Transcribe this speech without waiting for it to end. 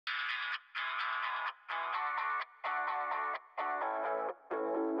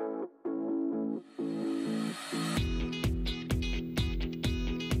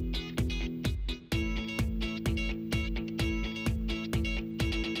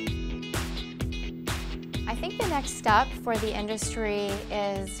I think the next step for the industry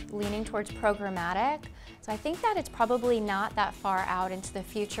is leaning towards programmatic. So I think that it's probably not that far out into the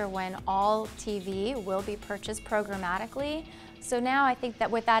future when all TV will be purchased programmatically. So now I think that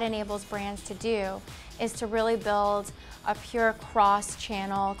what that enables brands to do is to really build a pure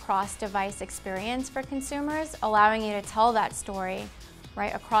cross-channel, cross-device experience for consumers, allowing you to tell that story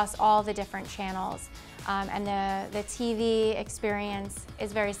right across all the different channels. And the TV experience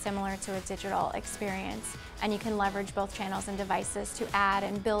is very similar to a digital experience, and you can leverage both channels and devices to add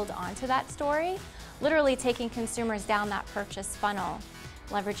and build onto that story, literally taking consumers down that purchase funnel,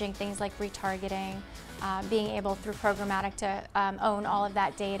 leveraging things like retargeting, being able through programmatic to own all of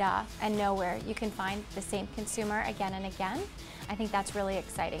that data and know where you can find the same consumer again and again. I think that's really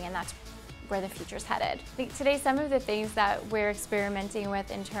exciting, and that's where the future's headed. I think today some of the things that we're experimenting with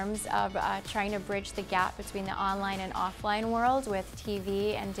in terms of trying to bridge the gap between the online and offline world with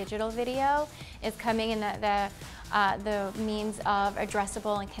TV and digital video is coming in the means of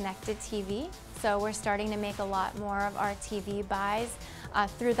addressable and connected TV. So we're starting to make a lot more of our TV buys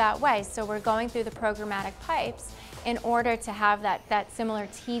through that way. So we're going through the programmatic pipes in order to have that similar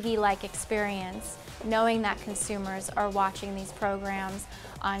TV-like experience, knowing that consumers are watching these programs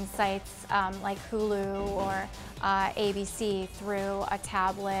on sites like Hulu or ABC through a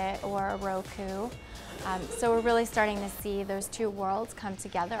tablet or a Roku. So we're really starting to see those two worlds come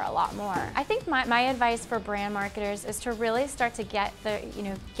together a lot more. I think my advice for brand marketers is to really start to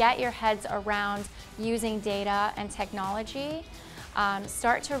get your heads around using data and technology.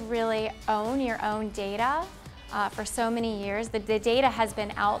 Start to really own your own data. For so many years, the data has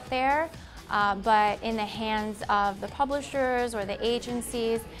been out there, but in the hands of the publishers or the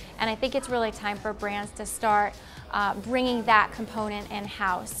agencies, and I think it's really time for brands to start bringing that component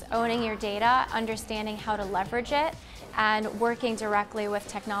in-house, owning your data, understanding how to leverage it, and working directly with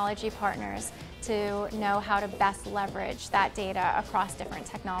technology partners to know how to best leverage that data across different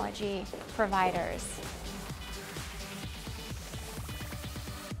technology providers.